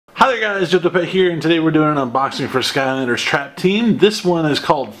Hi there guys, jojopetv here, and today we're doing an unboxing for Skylanders Trap Team. This one is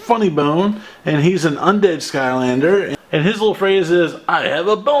called Funny Bone, and he's an undead Skylander. And his little phrase is, "I have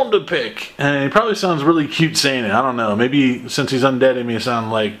a bone to pick." And he probably sounds really cute saying it. I don't know, maybe since he's undead it may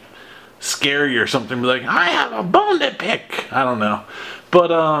sound like scary or something. Be like, "I have a bone to pick." I don't know. But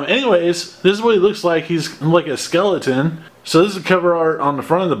anyways, this is what he looks like. He's like a skeleton. So this is the cover art on the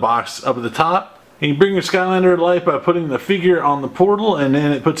front of the box up at the top. And you bring your Skylander to life by putting the figure on the portal, and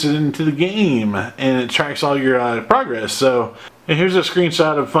then it puts it into the game, and it tracks all your progress. So, and here's a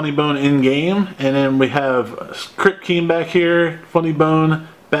screenshot of Funny Bone in game, and then we have Crypt King back here, Funny Bone,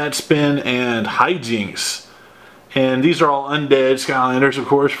 Bat Spin, and Hijinks. And these are all undead Skylanders, of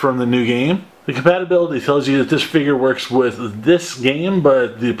course, from the new game. The compatibility tells you that this figure works with this game,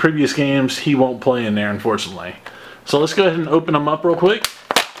 but the previous games he won't play in there, unfortunately. So let's go ahead and open them up real quick.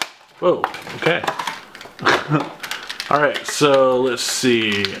 Whoa, okay. Alright, so let's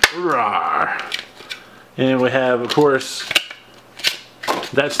see. Rawr. And we have, of course,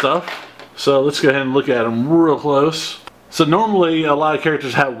 that stuff. So let's go ahead and look at them real close. So normally a lot of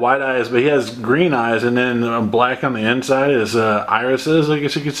characters have white eyes, but he has green eyes, and then black on the inside is irises, I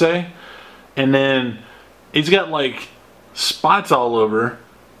guess you could say. And then he's got like spots all over,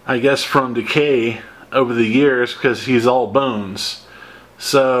 I guess from decay over the years, because he's all bones.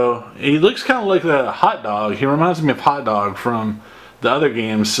 So he looks kind of like a hot dog. He reminds me of Hot Dog from the other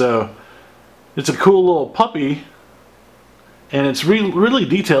games. So it's a cool little puppy, and it's really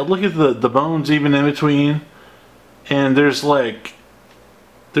detailed. Look at the bones even in between, and there's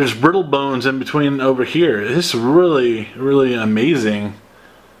brittle bones in between over here. This is really amazing.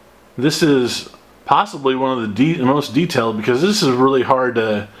 This is possibly one of the most detailed, because this is really hard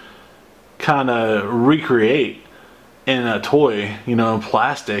to kind of recreate in a toy, you know,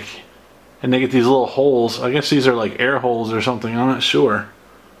 plastic. And they get these little holes. I guess these are like air holes or something, I'm not sure.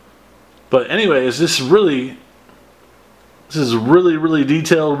 But anyways, this is really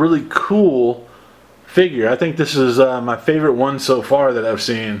detailed, really cool figure. I think this is my favorite one so far that I've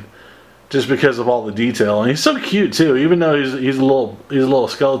seen, just because of all the detail. And he's so cute too, even though he's a little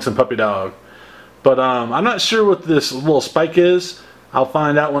skeleton puppy dog. But I'm not sure what this little spike is. I'll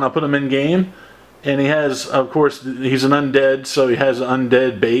find out when I put him in game. And he has, of course, he's an undead, so he has an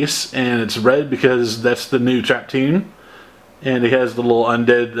undead base, and it's red because that's the new Trap Team. And he has the little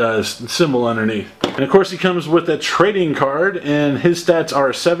undead symbol underneath. And of course he comes with a trading card, and his stats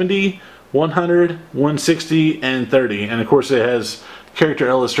are 70, 100, 160, and 30. And of course it has character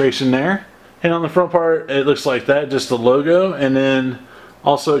illustration there. And on the front part it looks like that, just the logo. And then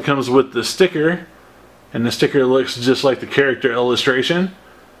also it comes with the sticker, and the sticker looks just like the character illustration.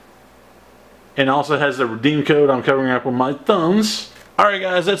 And also has the redeem code. I'm covering up with my thumbs. Alright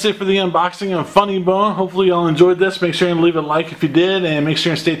guys, that's it for the unboxing of Funny Bone. Hopefully y'all enjoyed this. Make sure and leave a like if you did, and make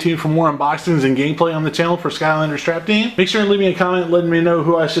sure and stay tuned for more unboxings and gameplay on the channel for Skylanders Trap Team. Make sure and leave me a comment letting me know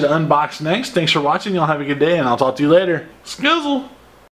who I should unbox next. Thanks for watching. Y'all have a good day, and I'll talk to you later. Skizzle!